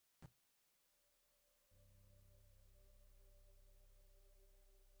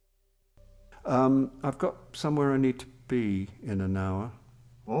I've got somewhere I need to be in an hour.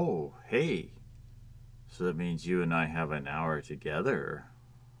 Oh, hey. So that means you and I have an hour together.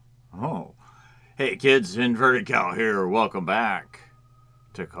 Oh. Hey kids, Inverted Cow here. Welcome back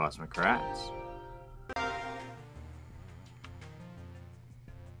to Kosmokrats.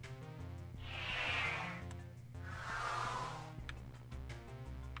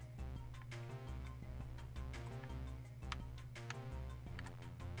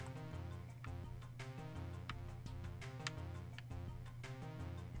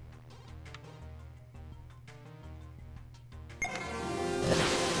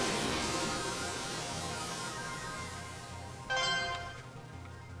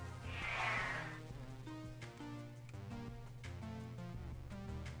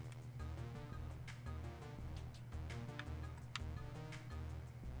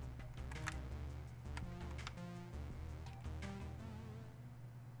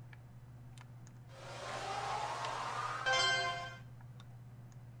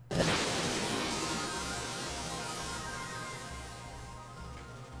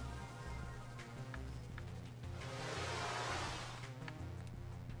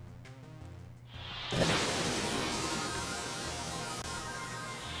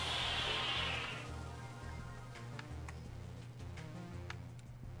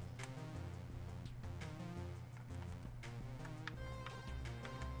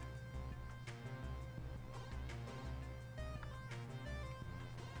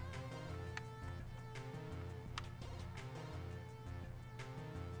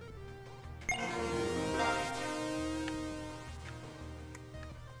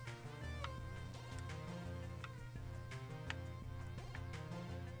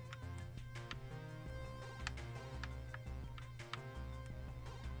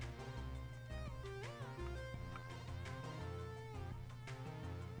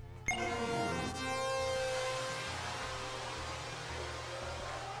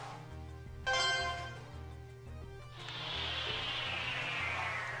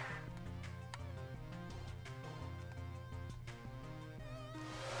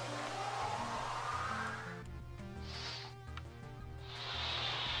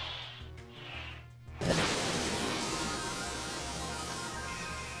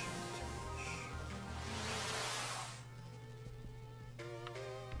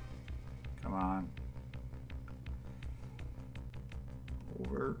 Come on.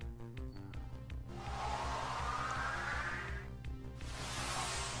 Over.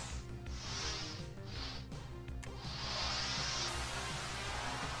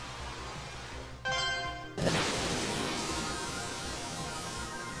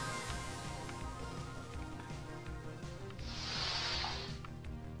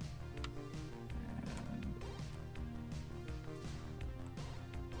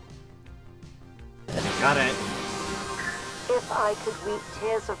 Got it. If I could weep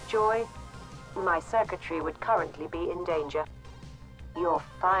tears of joy, my circuitry would currently be in danger. You're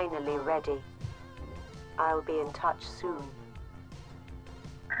finally ready. I'll be in touch soon.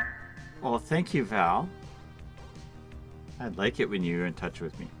 Well, thank you, Val. I'd like it when you're in touch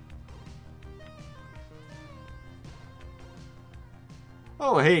with me.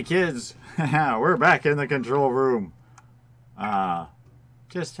 Oh, hey, kids. We're back in the control room.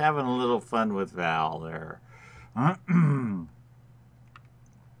 Just having a little fun with Val there.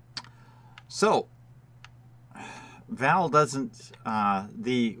 So, Val doesn't,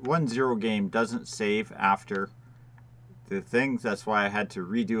 the 1-0 game doesn't save after the things. That's why I had to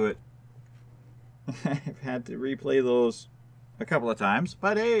redo it. I've had to replay those a couple of times,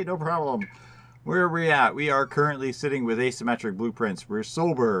 but hey, no problem. Where are we at? We are currently sitting with asymmetric blueprints. We're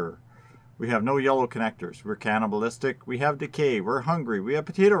sober. We have no yellow connectors. We're cannibalistic. We have decay. We're hungry. We have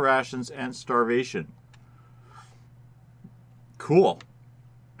potato rations and starvation. Cool.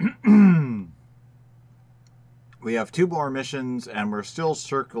 We have 2 more missions, and we're still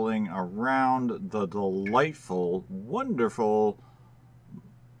circling around the delightful, wonderful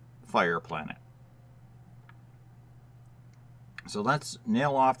fire planet. So let's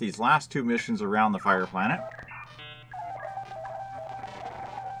nail off these last 2 missions around the fire planet.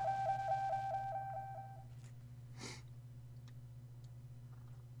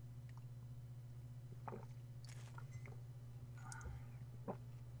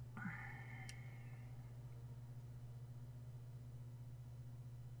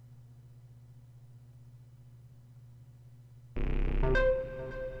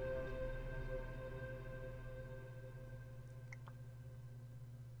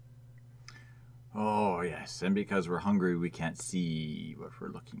 Oh, yes, and because we're hungry, we can't see what we're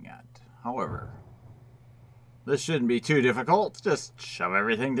looking at. However, This shouldn't be too difficult. Just shove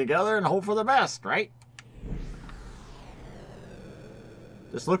everything together and hope for the best, right?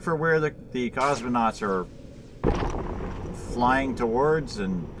 Just look for where the cosmonauts are flying towards,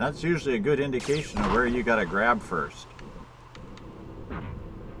 and that's usually a good indication of where you gotta grab first.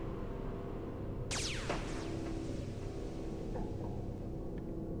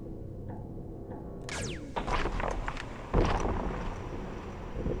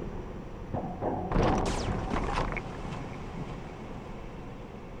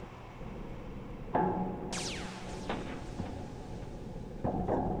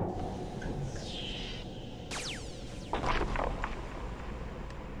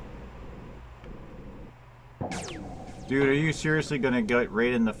 Dude, are you seriously gonna get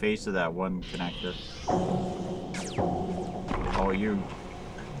right in the face of that one connector? Oh, you're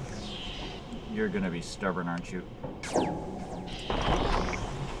gonna be stubborn, aren't you?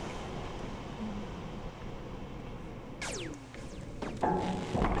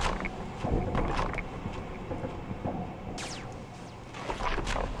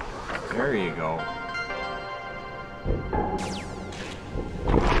 There you go.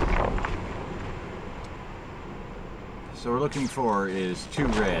 So we're looking for is 2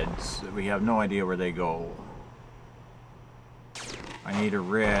 reds. We have no idea where they go. I need a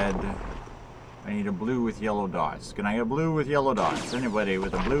red. I need a blue with yellow dots. Can I get blue with yellow dots? Anybody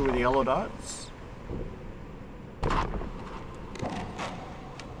with a blue with yellow dots?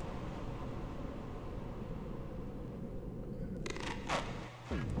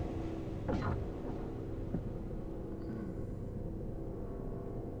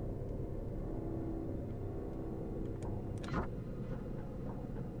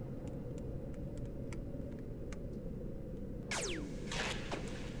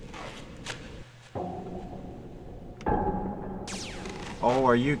 Oh,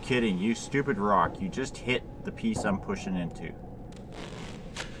 are you kidding? You stupid rock. You just hit the piece I'm pushing into.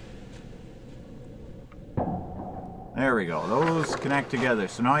 There we go. Those connect together.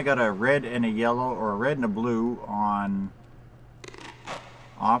 So now I got a red and a yellow, or a red and a blue on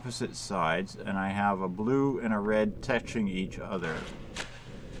opposite sides, and I have a blue and a red touching each other.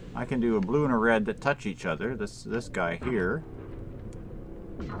 I can do a blue and a red that touch each other. This guy here.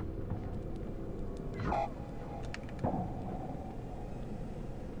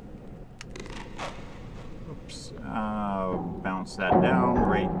 Oops. Bounce that down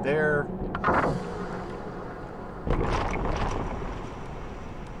right there.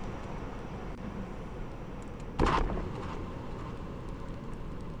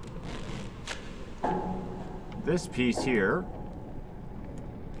 This piece here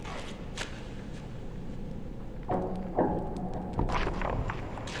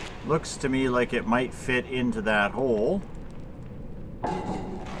looks to me like it might fit into that hole.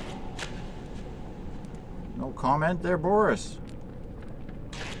 No comment there, Boris.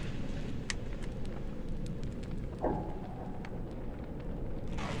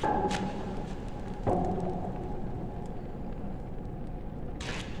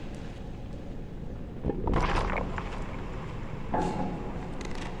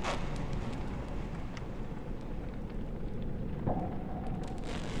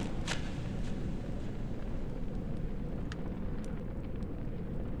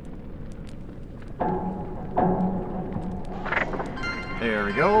 There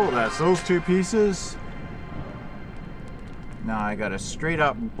we go, that's those 2 pieces. Now I got a straight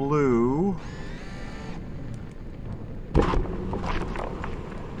up blue. It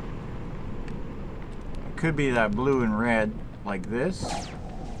could be that blue and red, like this.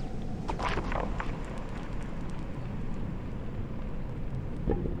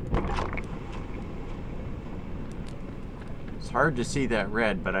 It's hard to see that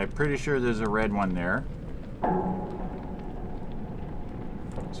red, but I'm pretty sure there's a red one there.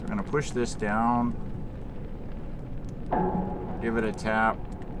 So we're going to push this down, give it a tap.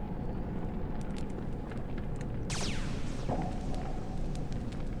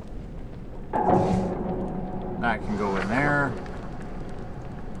 That can go in there.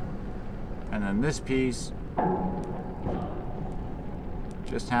 And then this piece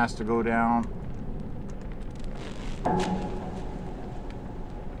just has to go down.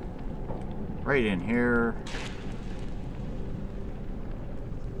 Right in here.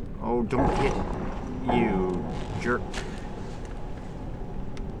 Oh, don't hit, you jerk.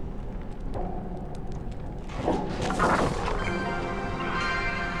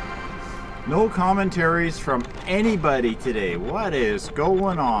 No commentaries from anybody today. What is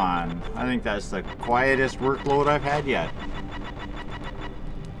going on? I think that's the quietest workload I've had yet.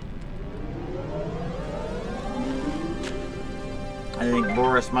 I think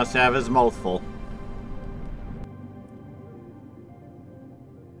Boris must have his mouth full.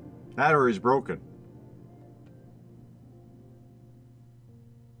 That or he's broken.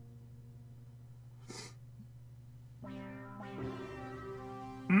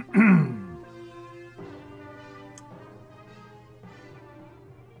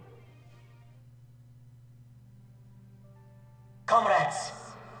 Comrades,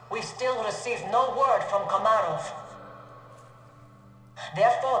 we still receive no word from Komarov.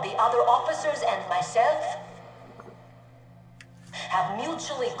 Therefore, the other officers and myself have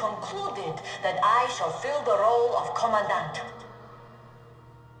mutually concluded that I shall fill the role of Commandant.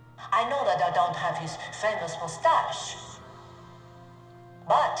 I know that I don't have his famous mustache,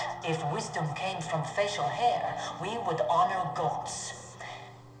 but if wisdom came from facial hair, we would honor goats.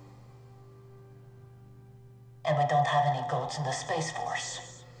 And we don't have any goats in the Space Force.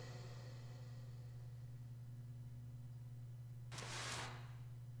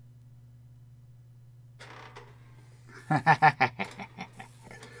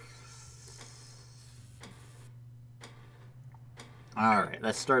 Alright,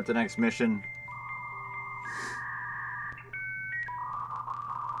 let's start the next mission.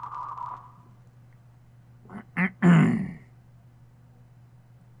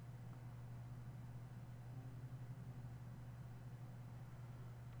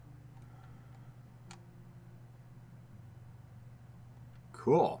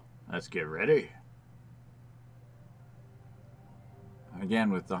 Cool. Let's get ready.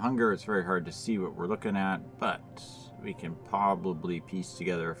 Again, with the hunger, it's very hard to see what we're looking at, but we can probably piece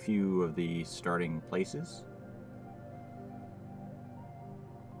together a few of the starting places.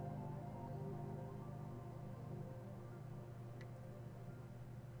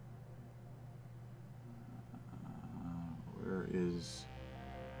 Where is...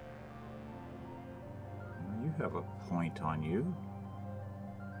 Well, you have a point on you.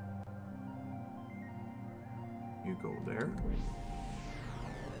 You go there.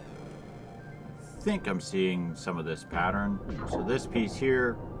 I think I'm seeing some of this pattern. So this piece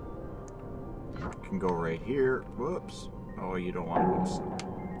here can go right here. Whoops. Oh, you don't want to whoops.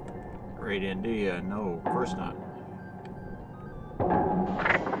 Right in, do you? No, of course not.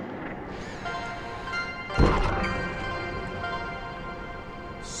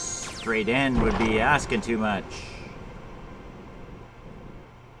 Straight in would be asking too much.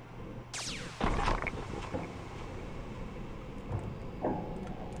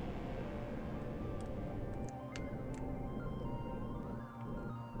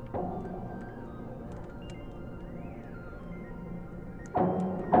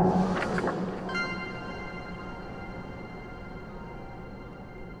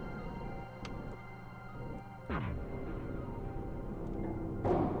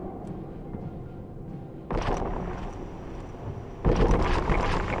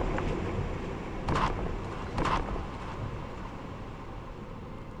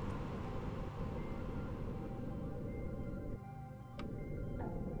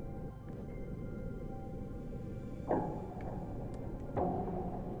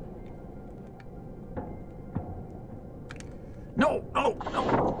 No, no,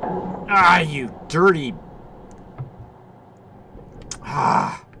 no. Ah, you dirty.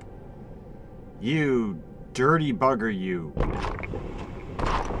 Ah. You dirty bugger, you.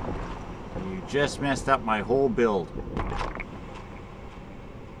 You just messed up my whole build.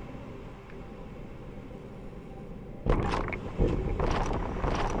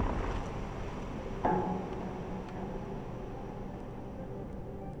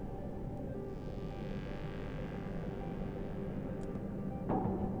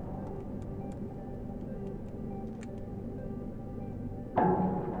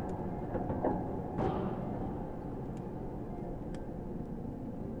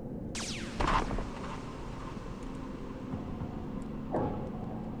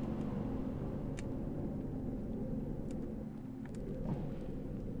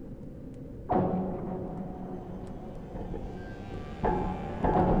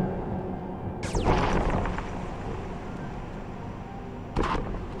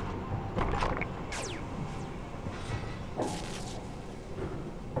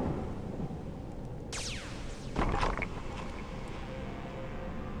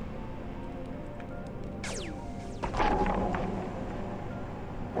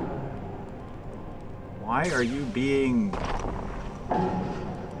 Why are you being...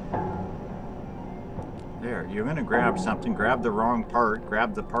 There, you're gonna grab something, grab the wrong part,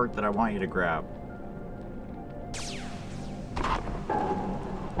 grab the part that I want you to grab.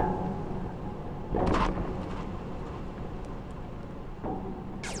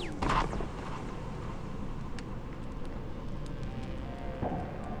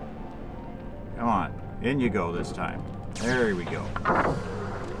 Come on, in you go this time. There we go.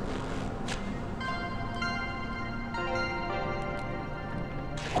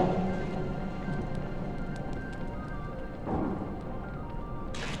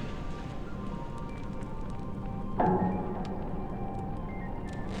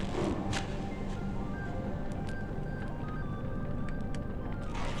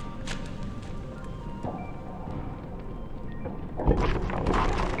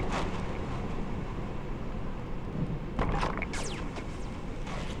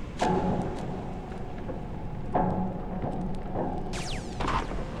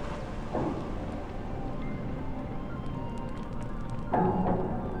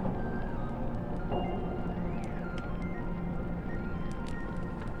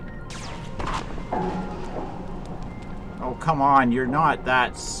 come on, you're not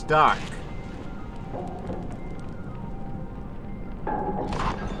that stuck.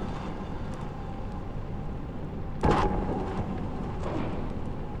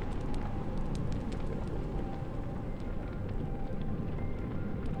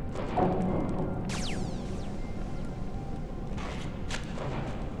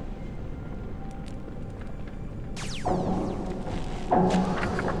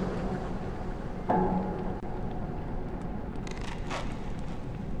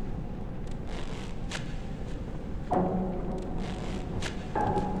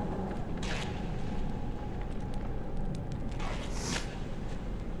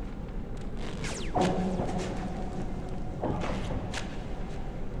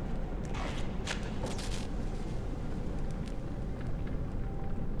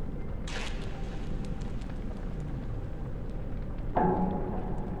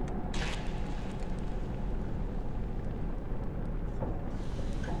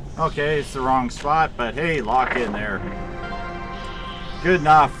 Okay, it's the wrong spot, but hey, lock in there. Good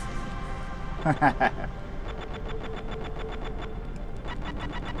enough.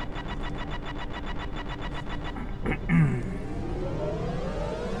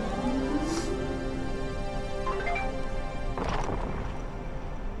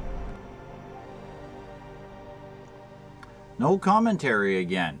 No commentary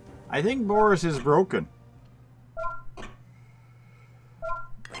again. I think Boris is broken.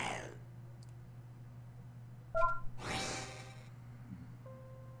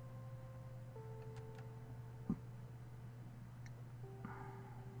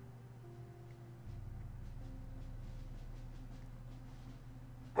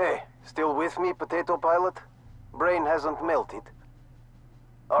 Still with me, Potato Pilot? Brain hasn't melted.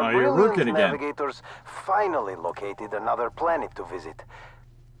 Our you're brilliant working again. navigators finally located another planet to visit.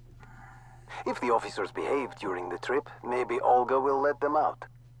 If the officers behave during the trip, maybe Olga will let them out.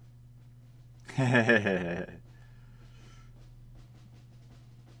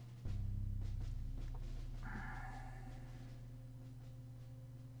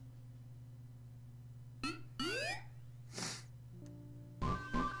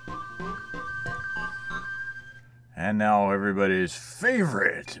 And now everybody's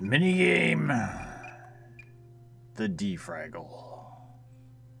favorite minigame, the defraggle.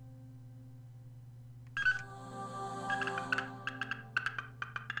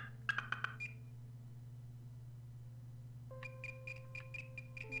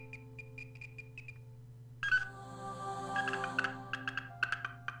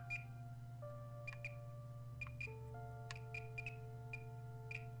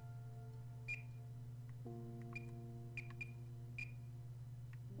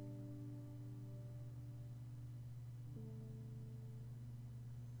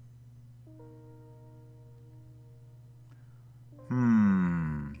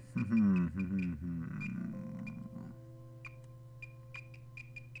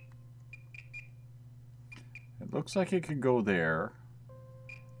 It looks like it could go there.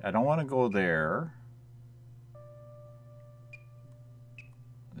 I don't want to go there.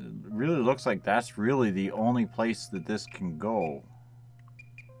 It really looks like that's really the only place that this can go.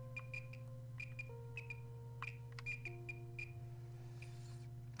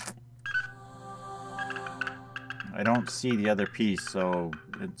 I don't see the other piece, so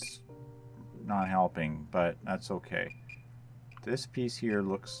it's not helping, but that's okay. This piece here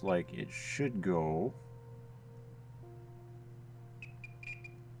looks like it should go.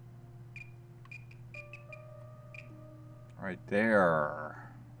 Right there.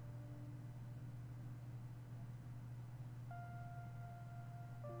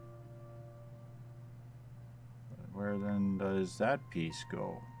 Where then does that piece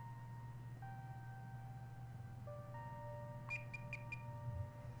go?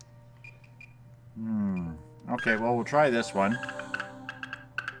 Okay, well, we'll try this one.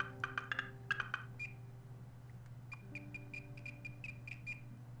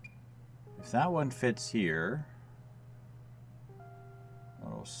 If that one fits here...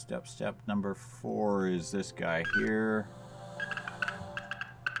 Oh, step number 4 is this guy here.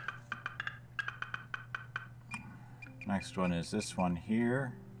 Next one is this one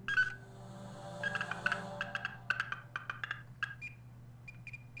here.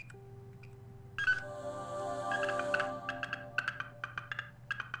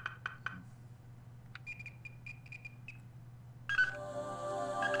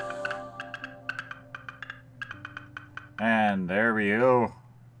 And there we go.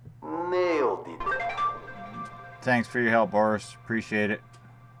 Nailed it. Thanks for your help, Boris. Appreciate it.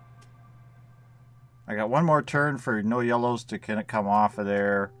 I got one more turn for no yellows to come off of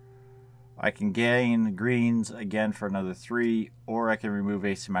there. I can gain greens again for another 3, or I can remove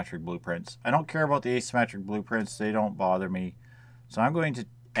asymmetric blueprints. I don't care about the asymmetric blueprints. They don't bother me. So I'm going to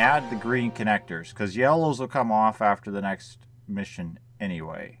add the green connectors, because yellows will come off after the next mission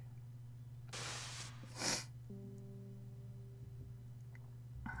anyway.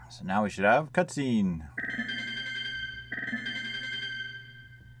 So now we should have cutscene.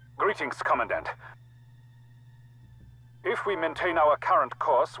 Greetings, Commandant. If we maintain our current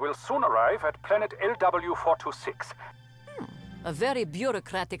course, we'll soon arrive at planet LW426. A very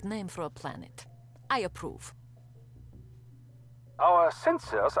bureaucratic name for a planet. I approve. Our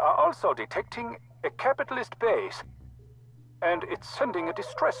sensors are also detecting a capitalist base, and it's sending a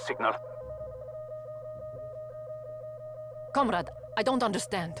distress signal. Comrade, I don't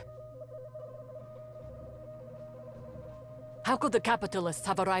understand. How could the capitalists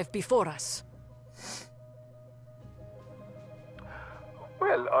have arrived before us?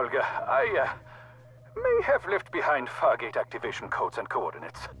 Well, Olga, I may have left behind Fargate activation codes and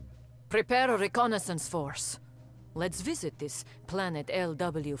coordinates. Prepare a reconnaissance force. Let's visit this planet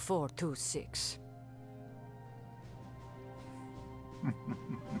LW426.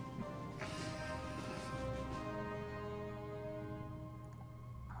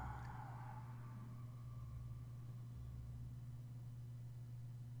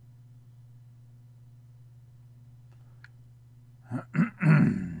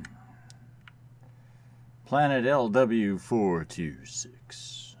 Planet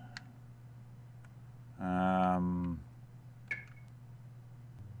LW426.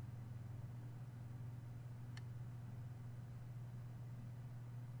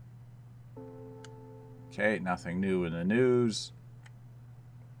 Okay, nothing new in the news.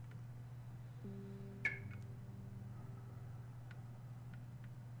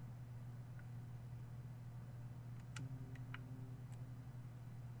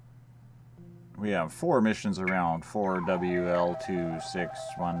 We have 4 missions around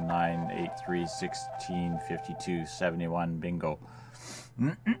 4WL261983165271. Bingo.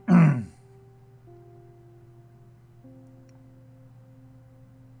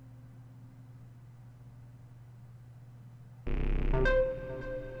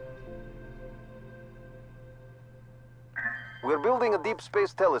 We're building a deep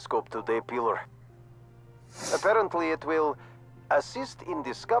space telescope today, Peeler. Apparently it will assist in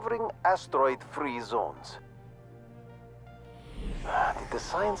discovering asteroid-free zones. Did the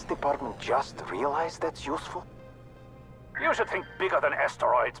science department just realize that's useful? You should think bigger than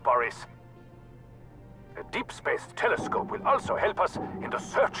asteroids, Boris. A deep space telescope will also help us in the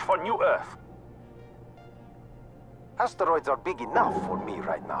search for new Earth. Asteroids are big enough for me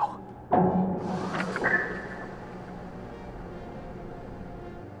right now.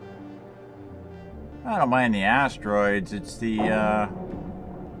 I don't mind the asteroids, it's the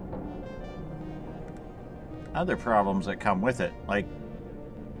other problems that come with it, like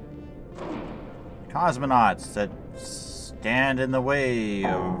cosmonauts that stand in the way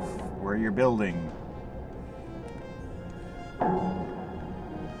of where you're building.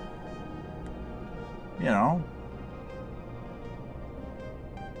 You know.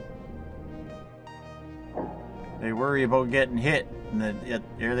 They worry about getting hit, and then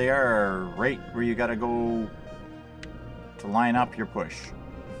here they are, right where you gotta go to line up your push.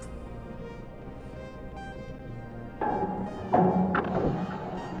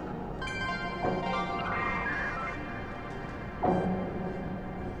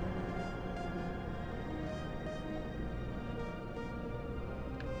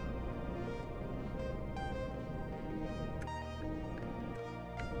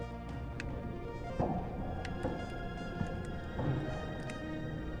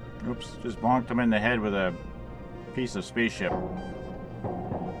 Oops, just bonked him in the head with a piece of spaceship. Will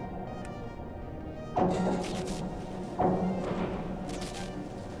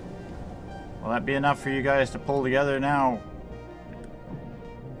that be enough for you guys to pull together now?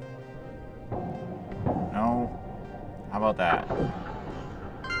 No? How about that?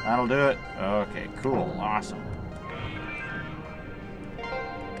 That'll do it? Okay, cool, awesome.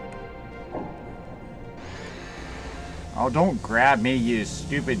 Oh, don't grab me, you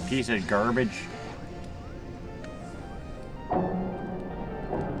stupid piece of garbage.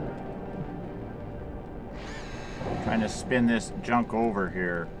 Trying to spin this junk over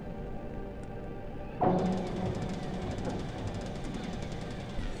here.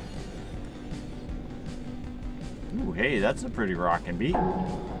 Ooh, hey, that's a pretty rockin' beat.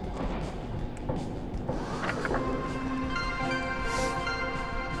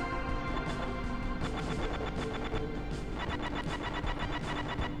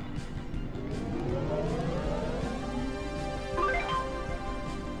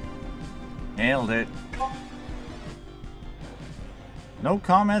 Nailed it. No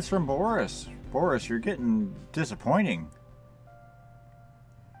comments from Boris. Boris, you're getting disappointing.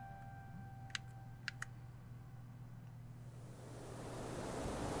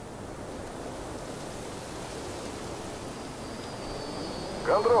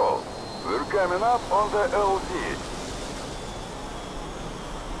 Control, we're coming up on the LZ.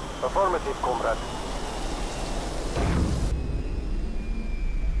 Affirmative, Comrade.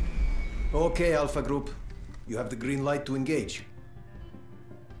 Okay, Alpha Group. You have the green light to engage.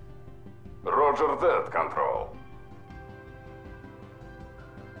 Roger that, Control.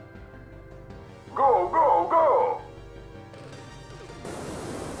 Go, go, go!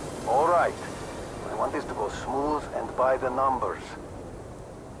 All right. I want this to go smooth and by the numbers.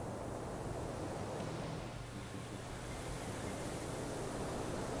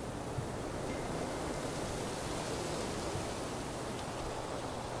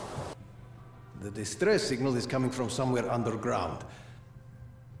 The distress signal is coming from somewhere underground.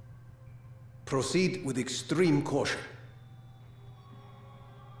 Proceed with extreme caution.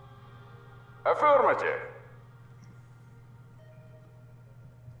 Affirmative.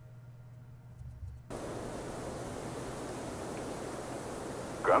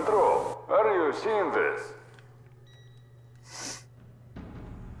 Control, are you seeing this?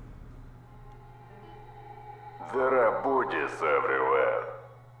 There are bodies everywhere.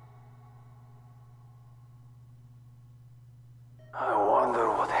 I wonder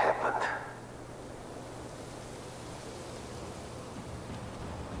what happened.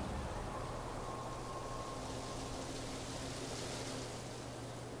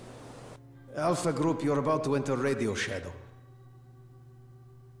 Alpha Group, you're about to enter radio shadow.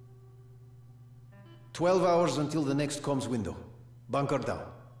 12 hours until the next comms window. Bunker down.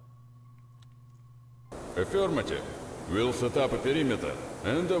 Affirmative. We'll set up a perimeter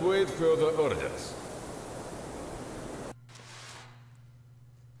and await further orders.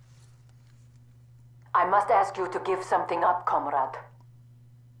 I must ask you to give something up, Comrade.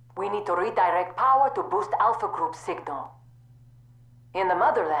 We need to redirect power to boost Alpha Group's signal. In the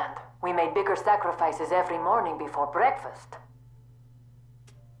Motherland, we made bigger sacrifices every morning before breakfast.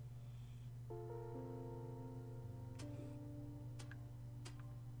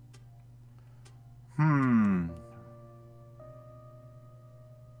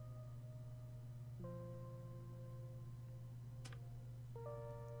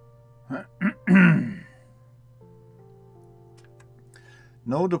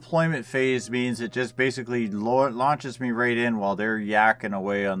 No deployment phase means it just basically launches me right in while they're yakking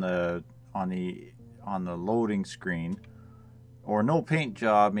away on the loading screen. Or no paint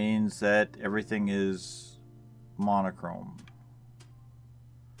job means that everything is monochrome.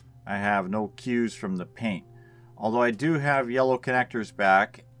 I have no cues from the paint. Although I do have yellow connectors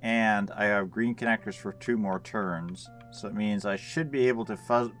back, and I have green connectors for 2 more turns. So it means I should be able to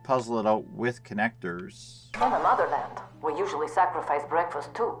puzzle it out with connectors. In the Motherland, we usually sacrifice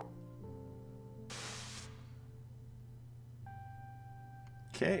breakfast too.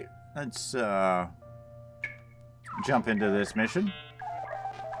 Okay, let's jump into this mission.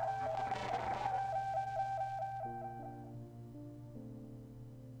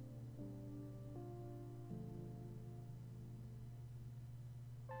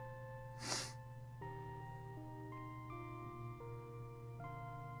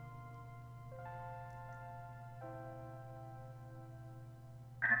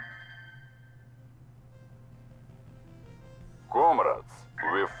 Comrades,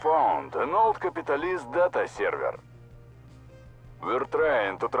 we found an old capitalist data server. We're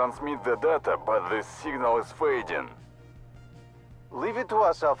trying to transmit the data, but the signal is fading. Leave it to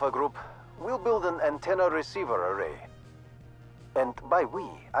us, Alpha Group. We'll build an antenna receiver array. And by we,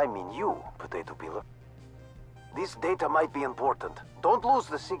 I mean you, Potato Peeler. This data might be important. Don't lose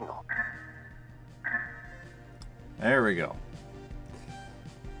the signal. There we go.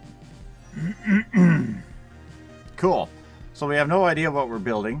 Cool. So we have no idea what we're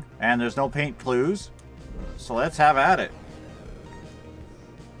building, and there's no paint clues. So let's have at it.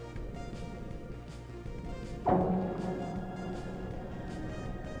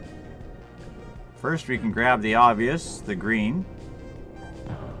 First we can grab the obvious, the green.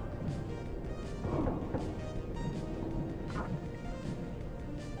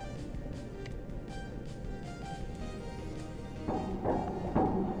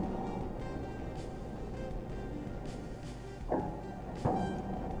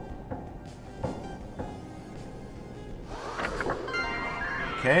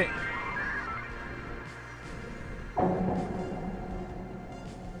 Okay.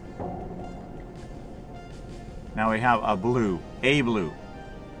 Now we have a blue.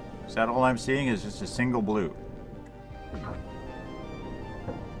 Is that all I'm seeing is just a single blue?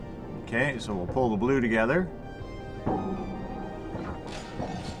 Okay, so we'll pull the blue together.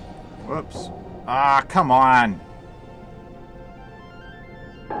 Whoops. Ah, come on!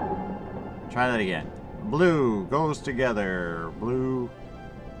 Try that again. Blue goes together. Blue.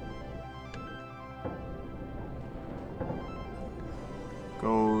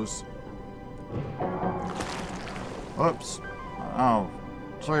 Goes. Whoops. Oh.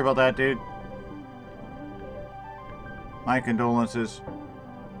 Sorry about that, dude. My condolences.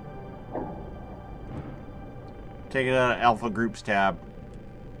 Take it out of Alpha Groups tab.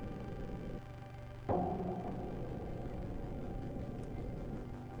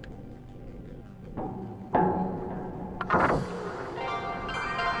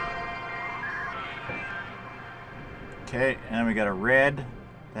 Okay, and then we got a red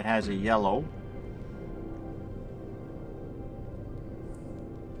that has a yellow.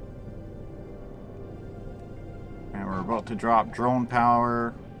 And we're about to drop drone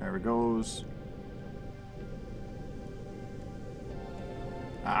power. There it goes.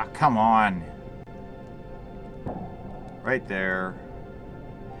 Ah, come on. Right there.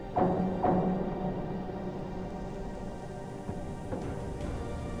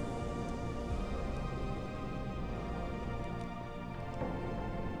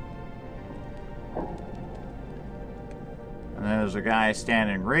 And there's a guy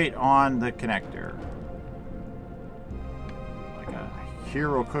standing right on the connector. Like a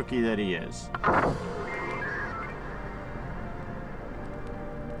hero cookie that he is.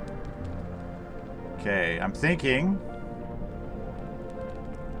 Okay, I'm thinking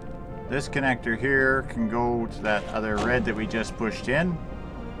this connector here can go to that other red that we just pushed in.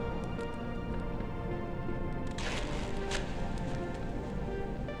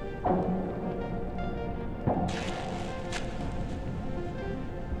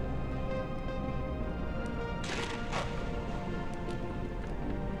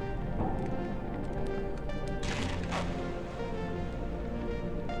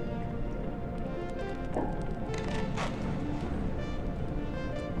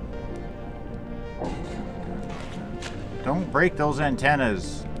 Don't break those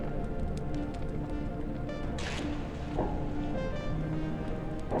antennas.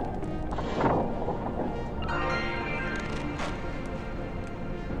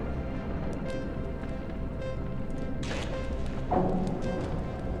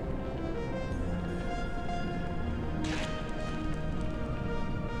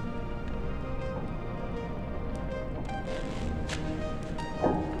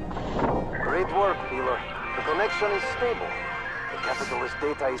 Great work, Peeler. The connection is stable. The capitalist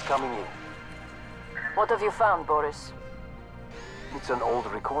data is coming in. What have you found, Boris? It's an old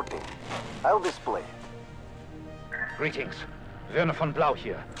recording. I'll display it. Greetings. Werner von Blau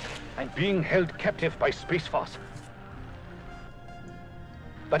here. I'm being held captive by Space Force.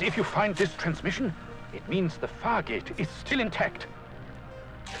 But if you find this transmission, it means the Fargate is still intact.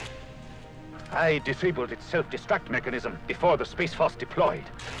 I disabled its self-destruct mechanism before the Space Force deployed.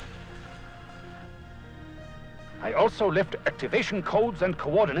 I also left activation codes and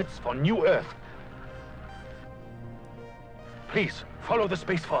coordinates for New Earth. Please, follow the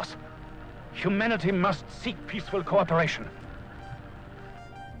Space Force. Humanity must seek peaceful cooperation.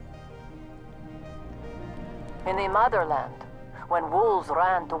 In the motherland, when wolves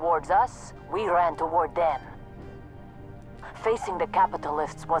ran towards us, we ran toward them. Facing the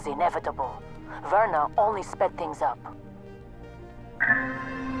capitalists was inevitable. Werner only sped things up.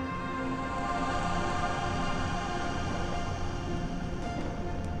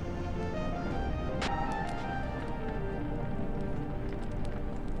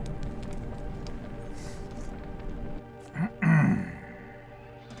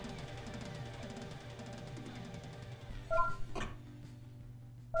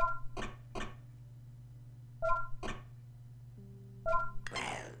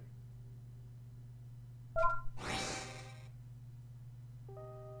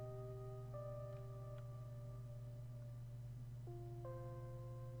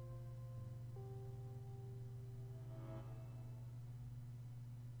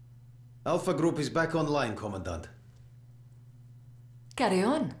 Alpha Group is back online, Commandant. Carry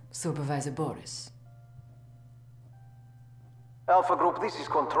on, Supervisor Boris. Alpha Group, this is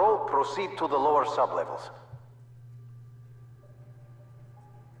Control. Proceed to the lower sublevels.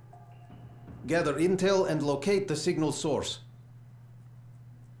 Gather intel and locate the signal source.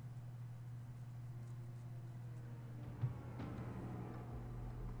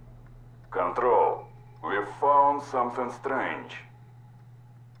 Control, we've found something strange.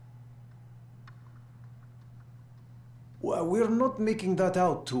 Well, we're not making that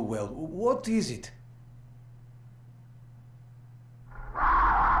out too well. What is it?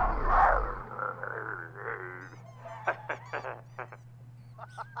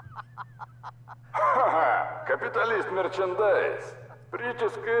 Capitalist merchandise. Pretty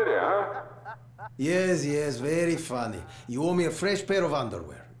scary, huh? Yes, yes, very funny. You owe me a fresh pair of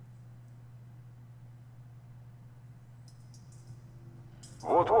underwear.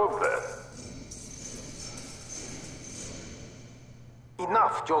 What was that?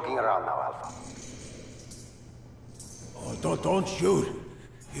 Enough joking around now, Alpha. Oh, don't shoot.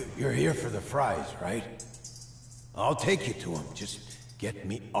 You're here for the fries, right? I'll take you to them. Just get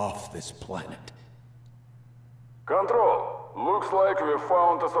me off this planet. Control. Looks like we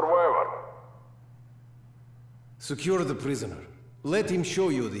found a survivor. Secure the prisoner. Let him show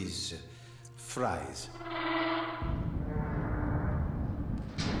you these fries.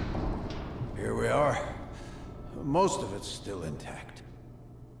 Here we are. Most of it's still intact.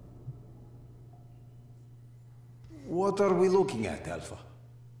 What are we looking at, Alpha?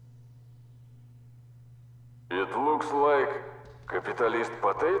 It looks like capitalist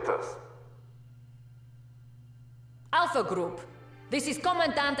potatoes. Alpha Group, this is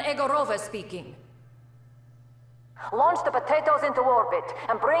Commandant Egorova speaking. Launch the potatoes into orbit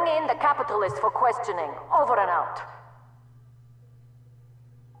and bring in the capitalists for questioning. Over and out.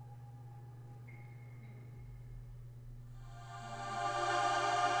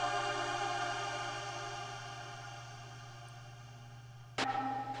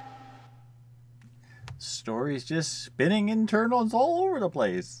 Story's just spinning internals all over the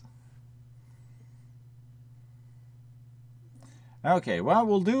place. Okay, well,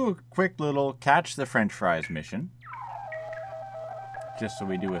 we'll do a quick little catch the French fries mission. Just so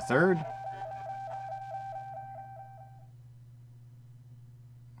we do a third.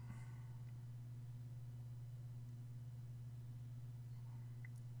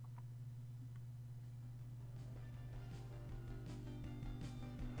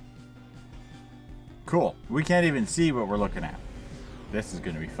 Cool. We can't even see what we're looking at. This is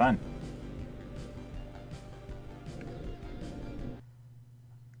going to be fun.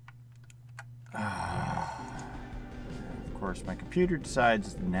 Of course, my computer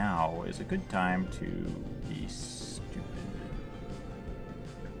decides now is a good time to be stupid.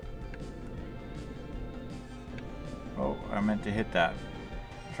 Oh, I meant to hit that.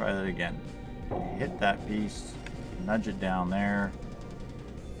 Try that again. Hit that piece. Nudge it down there.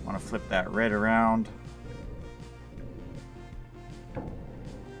 Want to flip that red around.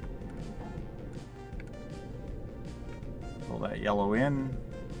 Pull that yellow in.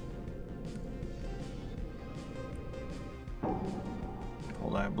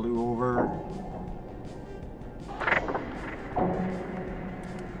 Pull that blue over.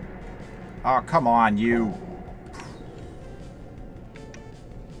 Oh, come on, you.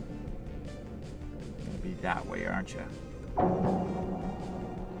 Gonna be that way, aren't you? Can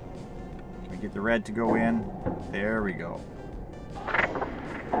we get the red to go in? There we go.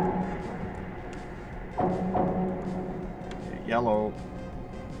 Yellow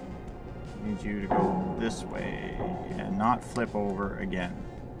needs you to go this way and not flip over again.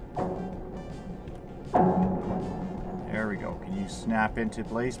 There we go. Can you snap into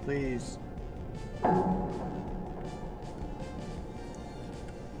place, please?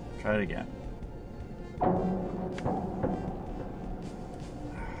 Try it again.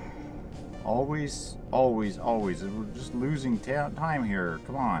 Always, always, always. We're just losing time here.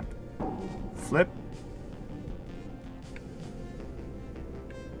 Come on. Flip.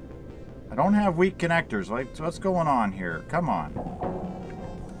 I don't have weak connectors. Like, what's going on here? Come on.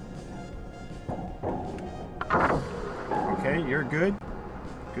 Okay, you're good.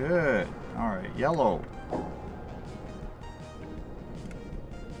 Good. All right, yellow.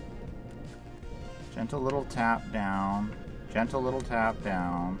 Gentle little tap down. Gentle little tap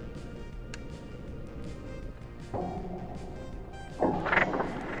down.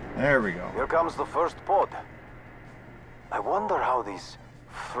 There we go. Here comes the first pod. I wonder how these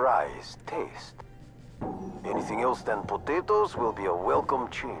fries taste. Anything else than potatoes will be a welcome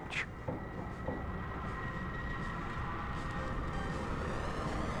change.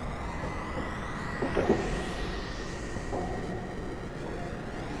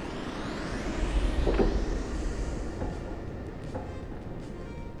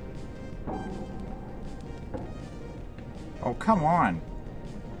 Oh, come on.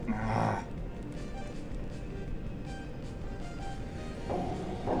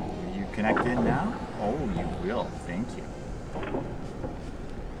 You connected now? Oh, you will. Thank you.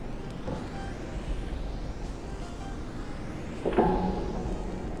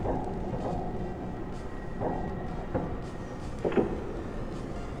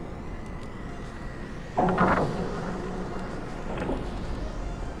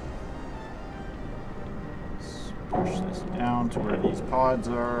 to where these pods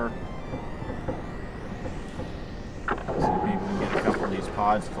are. So maybe we can get a couple of these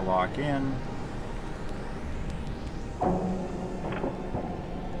pods to lock in.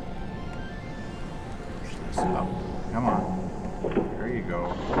 Push this up. Come on. There you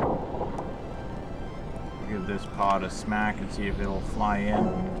go. Give this pod a smack and see if it'll fly in.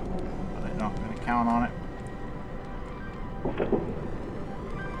 But I'm not going to count on it.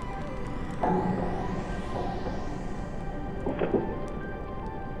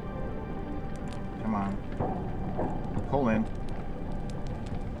 Come on. Pull in.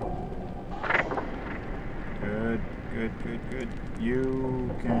 Good, good, good, good. You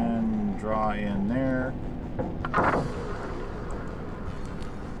can draw in there.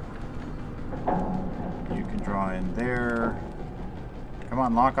 You can draw in there. Come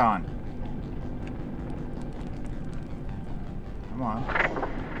on, lock on. Come on.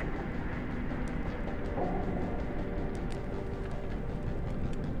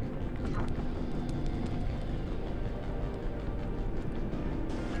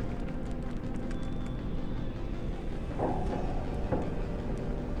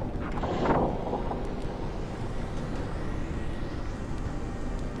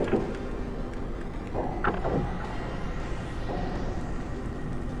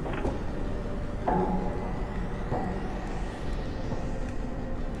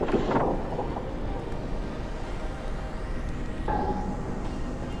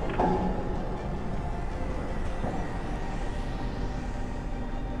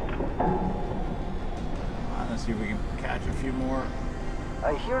 Let's see if we can catch a few more.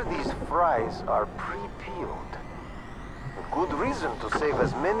 I hear these fries are pre-peeled. A good reason to save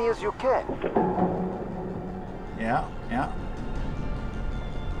as many as you can. Yeah, yeah.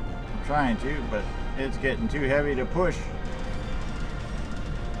 I'm trying to, but it's getting too heavy to push.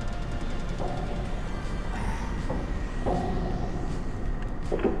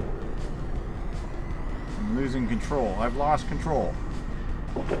 I'm losing control. I've lost control.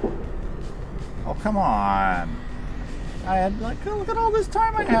 Oh, come on. I had, like, look at all this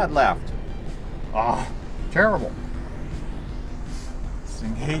time I had left. Oh, terrible. This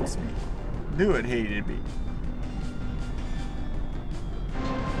thing hates me. Knew it hated me.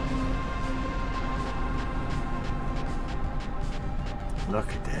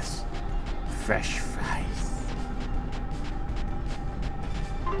 Look at this. Fresh fries.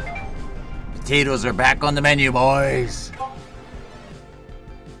 Potatoes are back on the menu, boys.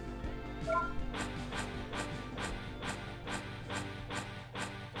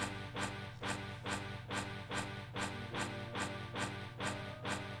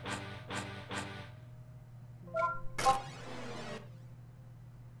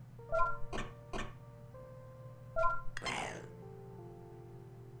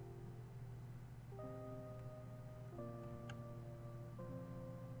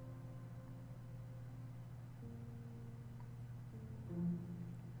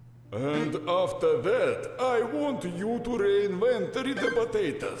 And after that, I want you to re-inventory the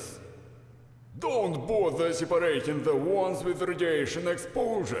potatoes. Don't bother separating the ones with radiation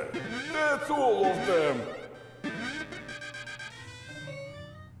exposure. That's all of them.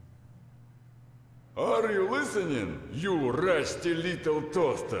 Are you listening, you rusty little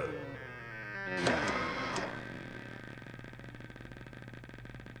toaster?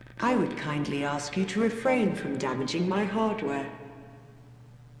 I would kindly ask you to refrain from damaging my hardware.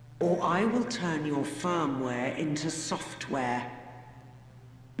 Or I will turn your firmware into software.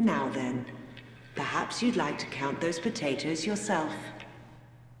 Now then, perhaps you'd like to count those potatoes yourself.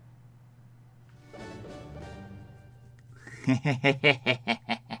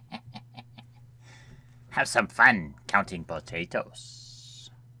 Have some fun counting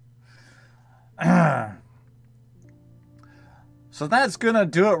potatoes. So that's gonna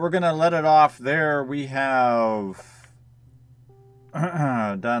do it. We're gonna let it off there. We have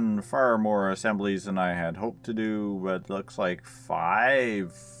done far more assemblies than I had hoped to do, but looks like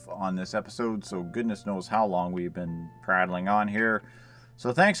 5 on this episode, so goodness knows how long we've been prattling on here.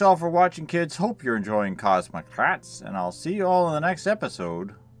 So thanks all for watching, kids. Hope you're enjoying Kosmokrats, and I'll see you all in the next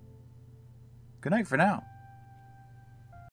episode. Good night for now.